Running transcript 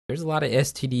There's a lot of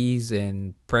STDs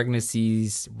and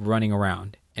pregnancies running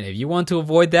around. And if you want to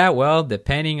avoid that, well,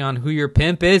 depending on who your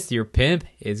pimp is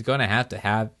going to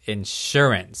have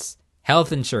insurance.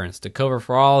 Health insurance to cover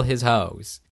for all his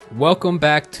hoes. Welcome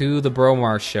back to the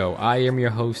Bromar Show. I am your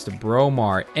host,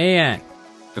 Bromar, and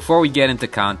before we get into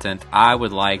content, I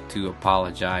would like to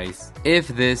apologize if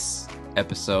this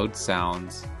episode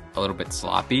sounds a little bit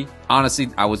sloppy. Honestly,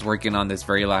 I was working on this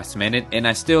very last minute, and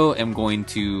I still am going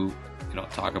to,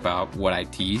 talk about what I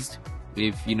teased,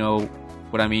 if you know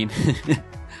what I mean.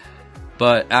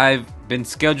 But I've been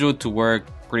scheduled to work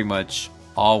pretty much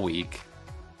all week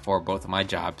for both of my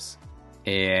jobs,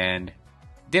 and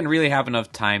didn't really have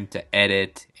enough time to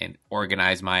edit and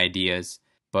organize my ideas,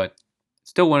 but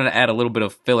still wanted to add a little bit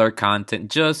of filler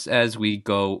content just as we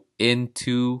go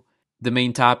into the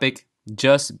main topic,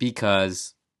 just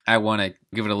because I want to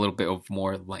give it a little bit of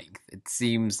more length. It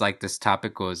seems like this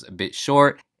topic was a bit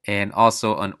short and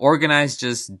also unorganized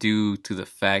just due to the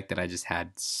fact that I just had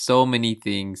so many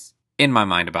things in my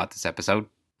mind about this episode.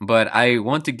 But I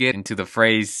want to get into the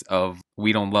phrase of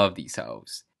 "we don't love these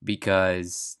hoes,"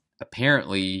 because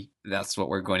apparently that's what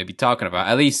we're going to be talking about.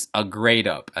 At least a grade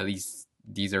up. At least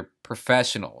these are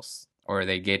professionals, or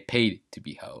they get paid to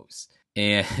be hoes.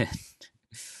 And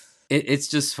it's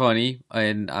just funny.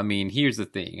 And I mean, here's the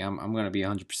thing. I'm going to be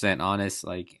 100% honest.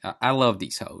 Like, I love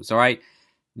these hoes, all right?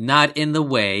 Not in the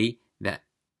way that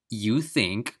you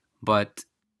think, but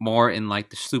more in like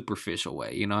the superficial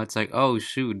way. It's like, oh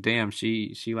shoot, damn,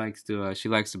 she likes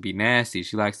to be nasty.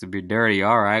 She likes to be dirty.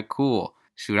 All right, cool.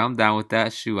 Shoot, I'm down with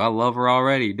that. Shoot, I love her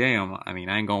already. Damn. I mean,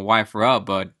 I ain't gonna wife her up,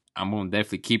 but I'm gonna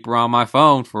definitely keep her on my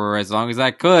phone for as long as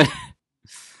I could.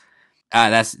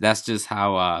 That's just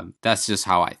how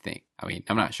I think. I mean,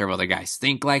 I'm not sure if other guys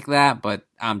think like that, but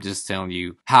I'm just telling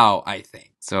you how I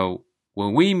think. So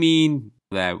when we mean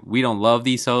that we don't love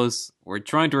these hoes, we're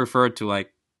trying to refer to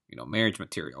like, marriage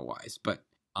material wise. But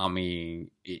I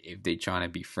mean, if they trying to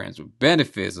be friends with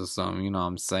benefits or something, what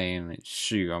I'm saying,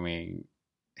 shoot, I mean,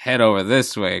 head over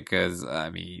this way, because I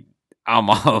mean, I'm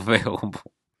all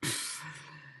available.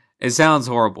 It sounds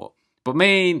horrible, but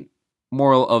main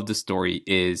moral of the story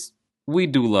is we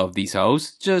do love these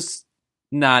hoes, just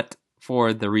not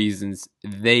for the reasons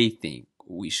they think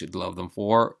we should love them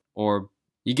for, or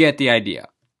you get the idea.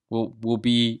 We'll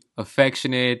be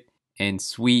affectionate and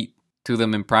sweet to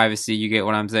them in privacy. You get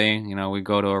what I'm saying? We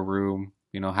go to a room,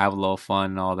 have a little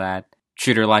fun and all that.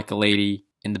 Treat her like a lady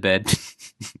in the bed.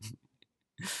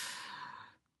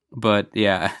 But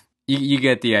yeah, you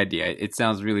get the idea. It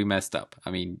sounds really messed up.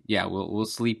 I mean, yeah, we'll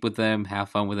sleep with them, have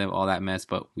fun with them, all that mess,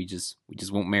 but we just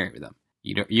won't marry them.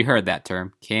 You heard that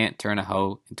term. Can't turn a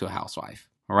hoe into a housewife.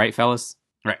 All right, fellas?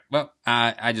 Right. Well,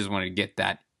 I just wanted to get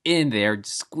that in there,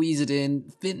 just squeeze it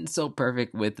in, fitting so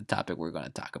perfect with the topic we're going to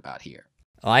talk about here.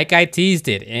 Like I teased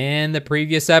it in the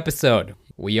previous episode,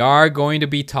 we are going to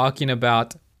be talking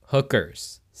about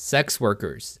hookers, sex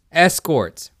workers,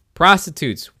 escorts,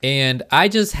 prostitutes, and I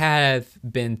just have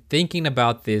been thinking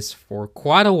about this for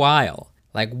quite a while.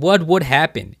 Like, what would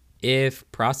happen if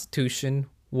prostitution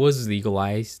was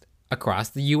legalized across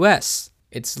the US?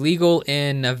 It's legal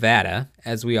in Nevada,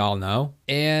 as we all know,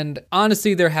 and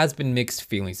honestly, there has been mixed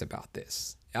feelings about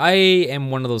this. I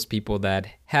am one of those people that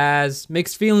has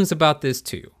mixed feelings about this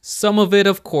too. Some of it,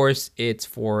 of course, it's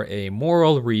for a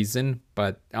moral reason,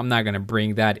 but I'm not going to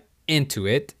bring that into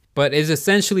it. But is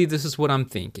essentially, this is what I'm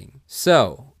thinking.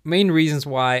 So, main reasons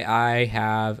why I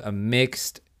have a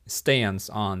mixed stance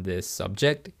on this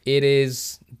subject. It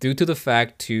is due to the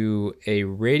fact to a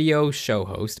radio show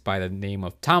host by the name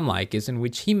of Tom Likas, in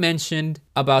which he mentioned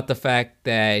about the fact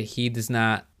that he does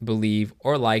not believe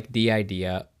or like the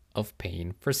idea of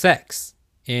paying for sex.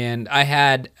 And I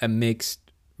had a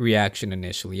mixed reaction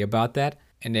initially about that.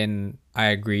 And then I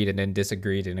agreed and then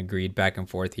disagreed and agreed back and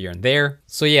forth here and there.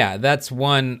 So yeah, that's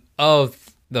one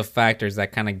of the factors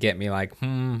that kind of get me like,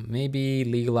 maybe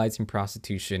legalizing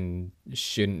prostitution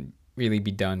shouldn't really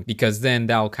be done, because then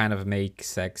that'll kind of make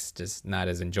sex just not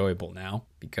as enjoyable now,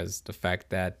 because the fact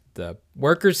that the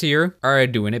workers here are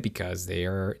doing it because they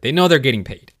know they're getting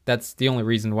paid. That's the only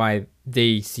reason why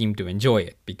they seem to enjoy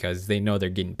it, because they know they're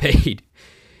getting paid.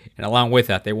 And along with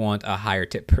that, they want a higher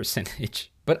tip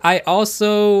percentage. But I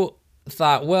also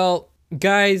thought, well,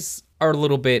 guys are a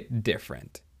little bit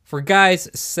different. For guys,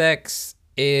 sex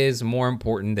is more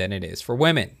important than it is for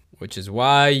women, which is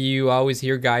why you always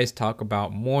hear guys talk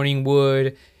about morning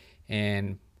wood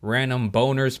and random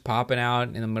boners popping out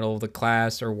in the middle of the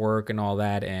class or work and all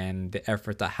that, and the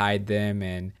effort to hide them,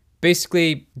 and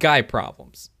basically guy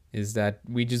problems is that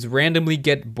we just randomly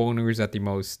get boners at the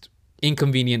most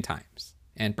inconvenient times.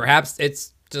 And perhaps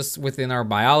it's just within our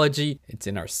biology. It's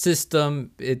in our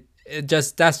system.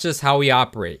 That's just how we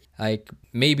operate. Like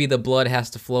maybe the blood has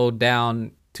to flow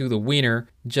down to the wiener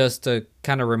just to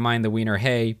kind of remind the wiener,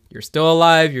 hey, you're still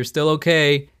alive, you're still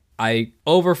okay. I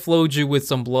overflowed you with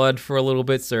some blood for a little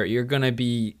bit, sir. You're gonna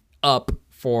be up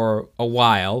for a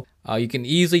while. You can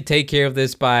easily take care of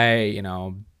this by,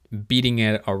 beating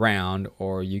it around,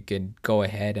 or you could go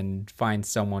ahead and find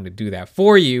someone to do that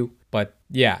for you. But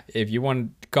yeah, if you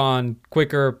want it gone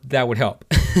quicker, that would help.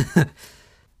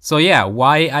 So yeah,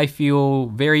 why I feel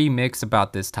very mixed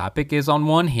about this topic is on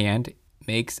one hand, it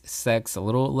makes sex a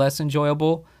little less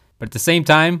enjoyable, but at the same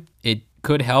time, it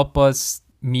could help us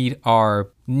meet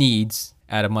our needs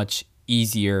at a much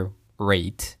easier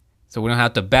rate. So we don't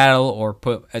have to battle or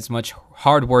put as much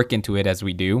hard work into it as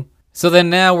we do. So then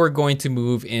now we're going to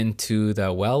move into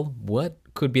what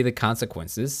could be the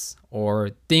consequences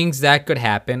or things that could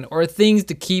happen or things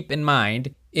to keep in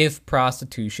mind if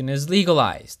prostitution is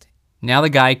legalized. Now the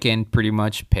guy can pretty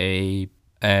much pay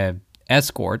an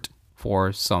escort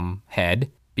for some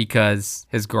head because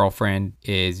his girlfriend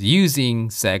is using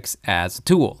sex as a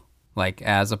tool, like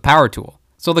as a power tool.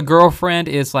 So the girlfriend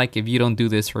is like, if you don't do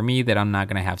this for me, then I'm not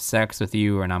going to have sex with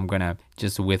you and I'm going to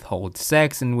just withhold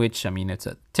sex, in which, it's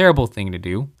a terrible thing to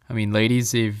do.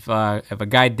 Ladies, if a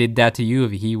guy did that to you,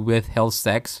 if he withheld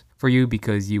sex for you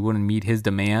because you wouldn't meet his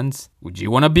demands, would you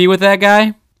want to be with that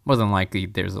guy? More than likely,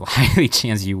 there's a highly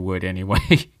chance you would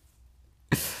anyway.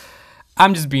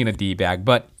 I'm just being a D-bag.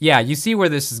 But yeah, you see where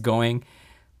this is going.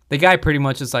 The guy pretty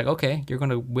much is like, okay, you're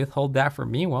going to withhold that from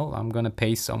me? Well, I'm going to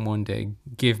pay someone to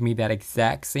give me that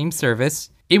exact same service,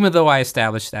 even though I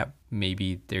established that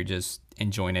maybe they're just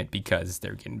enjoying it because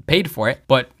they're getting paid for it.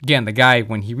 But again, the guy,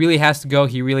 when he really has to go,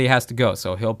 he really has to go.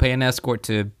 So he'll pay an escort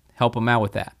to help him out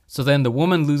with that. So then the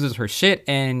woman loses her shit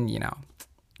and,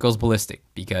 goes ballistic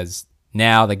because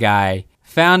now the guy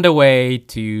found a way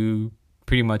to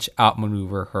pretty much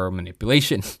outmaneuver her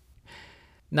manipulation.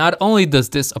 Not only does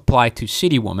this apply to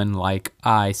shitty women, like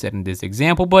I said in this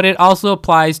example, but it also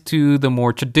applies to the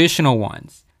more traditional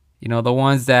ones. The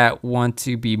ones that want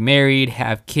to be married,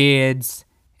 have kids,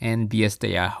 and be a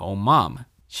stay-at-home mom.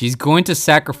 She's going to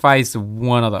sacrifice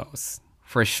one of those,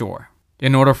 for sure,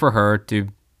 in order for her to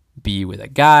be with a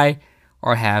guy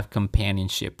or have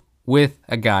companionship with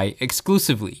a guy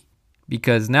exclusively.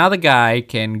 Because now the guy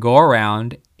can go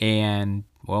around and,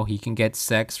 he can get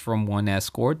sex from one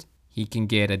escort. He can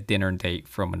get a dinner date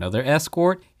from another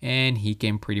escort, and he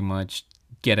can pretty much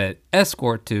get an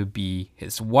escort to be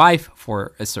his wife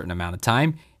for a certain amount of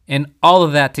time. And all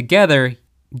of that together,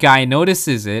 guy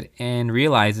notices it and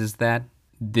realizes that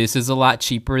this is a lot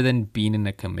cheaper than being in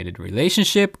a committed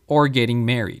relationship or getting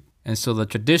married. And so the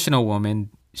traditional woman,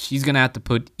 she's going to have to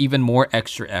put even more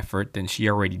extra effort than she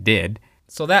already did.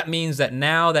 So that means that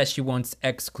now that she wants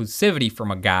exclusivity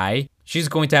from a guy, she's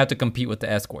going to have to compete with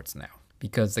the escorts now.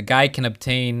 Because the guy can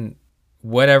obtain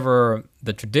whatever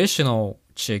the traditional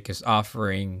chick is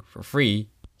offering for free,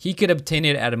 he could obtain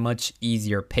it at a much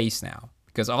easier pace now.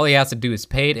 Because all he has to do is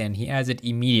pay it and he has it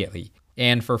immediately.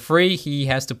 And for free, he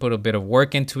has to put a bit of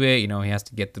work into it. He has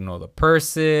to get to know the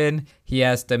person. He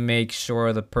has to make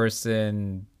sure the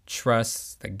person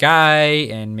trusts the guy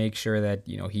and make sure that,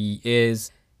 he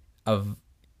is a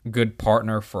good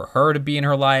partner for her to be in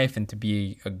her life and to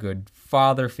be a good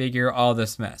father figure, all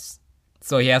this mess.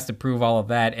 So he has to prove all of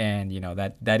that, and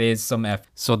that is some effort.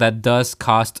 So that does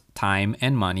cost time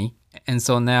and money. And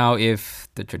so now if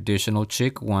the traditional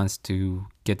chick wants to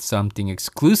get something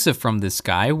exclusive from this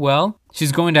guy,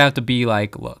 she's going to have to be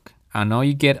like, look, I know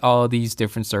you get all of these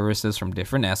different services from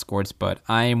different escorts, but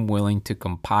I am willing to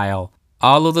compile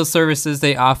all of the services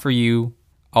they offer you.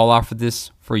 I'll offer this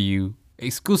for you,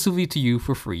 exclusively to you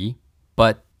for free,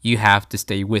 but you have to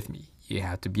stay with me. You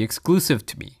have to be exclusive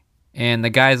to me. And the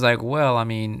guy's like,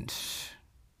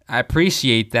 I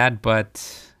appreciate that,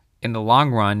 but in the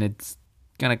long run, it's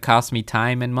going to cost me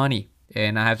time and money.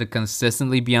 And I have to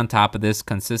consistently be on top of this,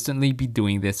 consistently be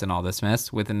doing this and all this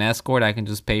mess. With an escort, I can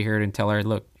just pay her and tell her,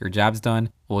 look, your job's done.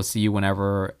 We'll see you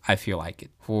whenever I feel like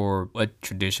it. For a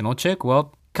traditional chick,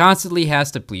 constantly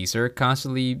has to please her,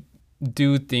 constantly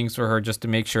do things for her just to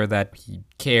make sure that he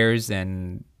cares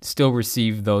and still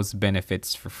receive those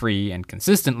benefits for free and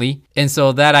consistently. And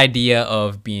so that idea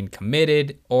of being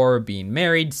committed or being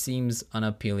married seems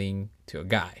unappealing to a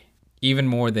guy, even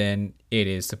more than it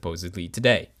is supposedly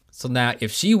today. So now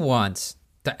if she wants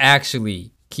to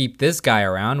actually keep this guy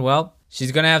around,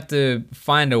 she's going to have to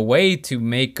find a way to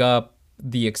make up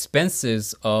the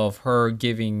expenses of her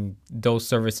giving those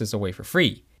services away for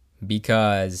free.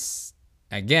 Because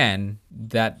again,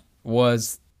 that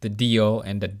was the deal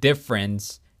and the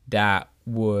difference that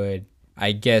would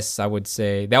I guess I would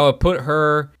say that would put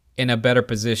her in a better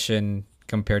position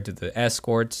compared to the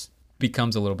escorts.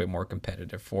 Becomes a little bit more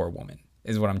competitive for a woman,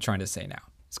 is what I'm trying to say now.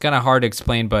 It's kind of hard to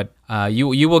explain, but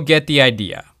you will get the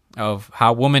idea of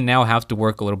how women now have to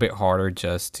work a little bit harder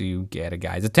just to get a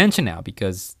guy's attention now,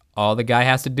 because all the guy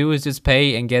has to do is just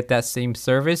pay and get that same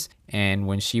service. And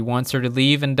when she wants her to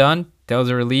leave and done, tells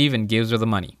her to leave and gives her the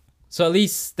money. So at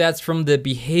least that's from the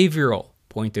behavioral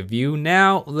point of view.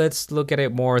 Now let's look at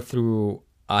it more through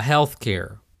a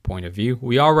healthcare point of view.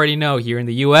 We already know here in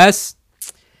the US,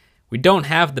 we don't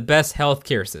have the best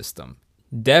healthcare system.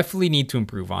 Definitely need to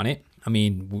improve on it. I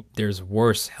mean, there's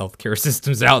worse healthcare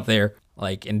systems out there,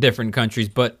 like in different countries,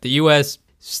 but the US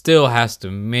still has to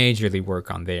majorly work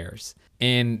on theirs.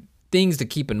 And things to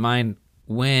keep in mind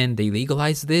when they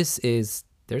legalize this is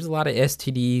there's a lot of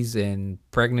STDs and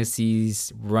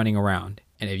pregnancies running around.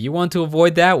 And if you want to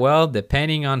avoid that, well,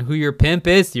 depending on who your pimp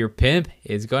is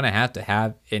going to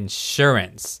have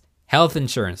insurance, health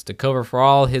insurance to cover for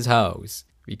all his hoes.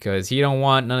 Because he don't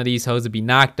want none of these hoes to be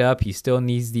knocked up. He still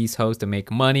needs these hoes to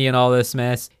make money and all this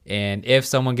mess. And if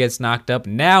someone gets knocked up,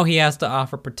 now he has to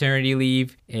offer paternity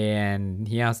leave. And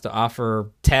he has to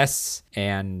offer tests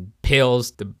and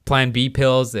pills, the Plan B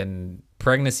pills and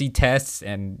pregnancy tests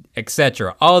and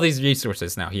etc. All these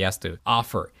resources now he has to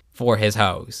offer for his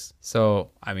hoes. So,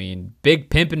 I mean,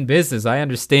 big pimping business, I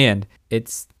understand.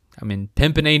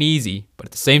 Pimping ain't easy, but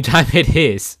at the same time it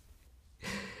is.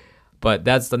 But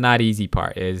that's the not easy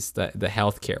part, is the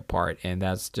healthcare part. And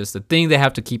that's just the thing they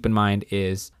have to keep in mind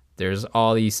is there's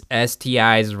all these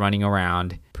STIs running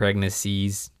around,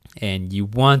 pregnancies, and you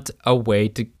want a way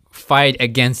to fight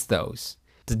against those,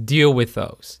 to deal with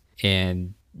those.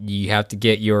 And you have to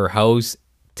get your host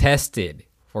tested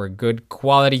for good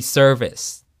quality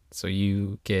service so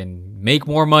you can make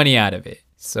more money out of it.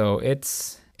 So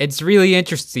it's really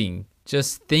interesting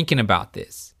just thinking about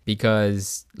this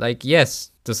because, like, yes,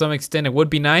 to some extent it would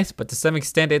be nice, but to some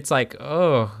extent it's like,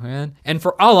 oh man. And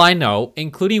for all I know,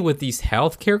 including with these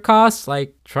healthcare costs,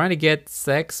 like trying to get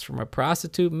sex from a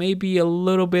prostitute may be a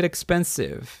little bit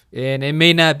expensive, and it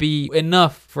may not be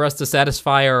enough for us to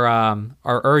satisfy our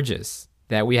urges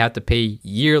that we have to pay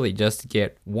yearly just to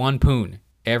get one poon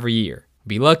every year.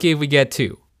 Be lucky if we get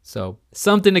two. So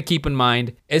something to keep in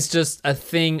mind. It's just a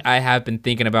thing I have been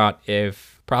thinking about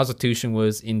if prostitution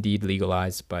was indeed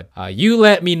legalized. But you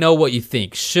let me know what you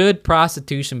think. Should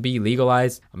prostitution be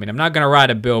legalized? I mean, I'm not going to write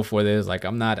a bill for this. Like,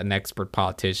 I'm not an expert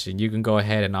politician. You can go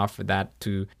ahead and offer that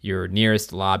to your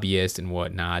nearest lobbyist and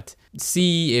whatnot.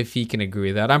 See if he can agree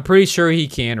with that. I'm pretty sure he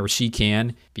can, or she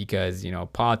can, because, you know,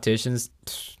 politicians,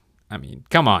 I mean,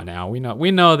 come on now.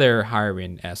 We know they're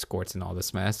hiring escorts and all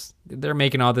this mess. They're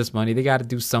making all this money. They got to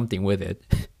do something with it.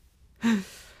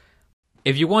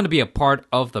 If you want to be a part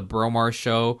of the Bromar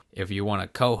Show, if you want to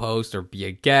co-host or be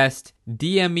a guest,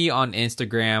 DM me on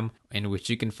Instagram, in which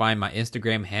you can find my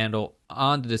Instagram handle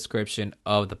on the description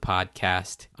of the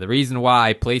podcast. The reason why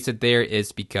I place it there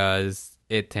is because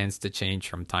it tends to change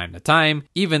from time to time,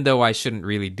 even though I shouldn't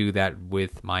really do that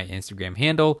with my Instagram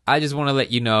handle. I just want to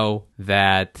let you know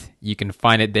that you can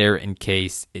find it there in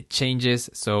case it changes.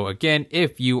 So again,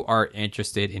 if you are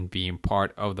interested in being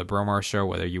part of the Bromar Show,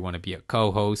 whether you want to be a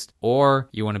co-host or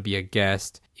you want to be a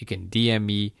guest, you can DM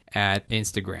me at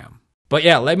Instagram. But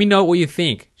yeah, let me know what you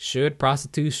think. Should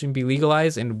prostitution be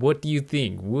legalized? And what do you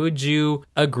think? Would you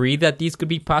agree that these could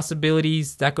be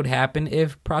possibilities that could happen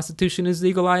if prostitution is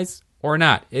legalized? Or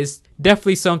not? It's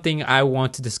definitely something I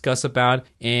want to discuss about.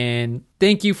 And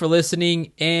thank you for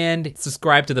listening, and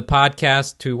subscribe to the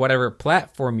podcast to whatever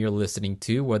platform you're listening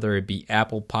to, whether it be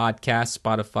Apple Podcasts,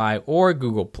 Spotify, or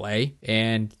Google Play.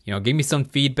 And, you know, give me some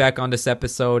feedback on this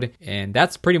episode. And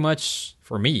that's pretty much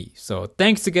for me. So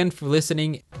thanks again for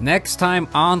listening. Next time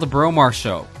on the Bromar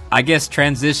Show, I guess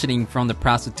transitioning from the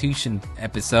prostitution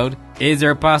episode, is there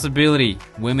a possibility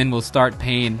women will start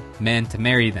paying men to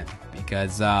marry them?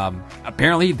 Because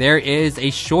apparently there is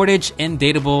a shortage in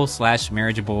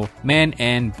dateable/marriageable men,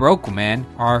 and broke men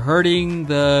are hurting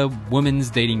the women's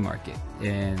dating market.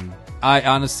 And I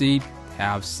honestly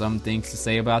have some things to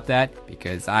say about that,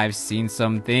 because I've seen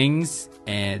some things,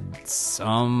 and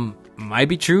some might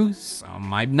be true, some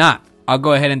might not. I'll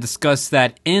go ahead and discuss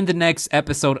that in the next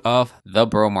episode of The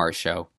Bromar Show.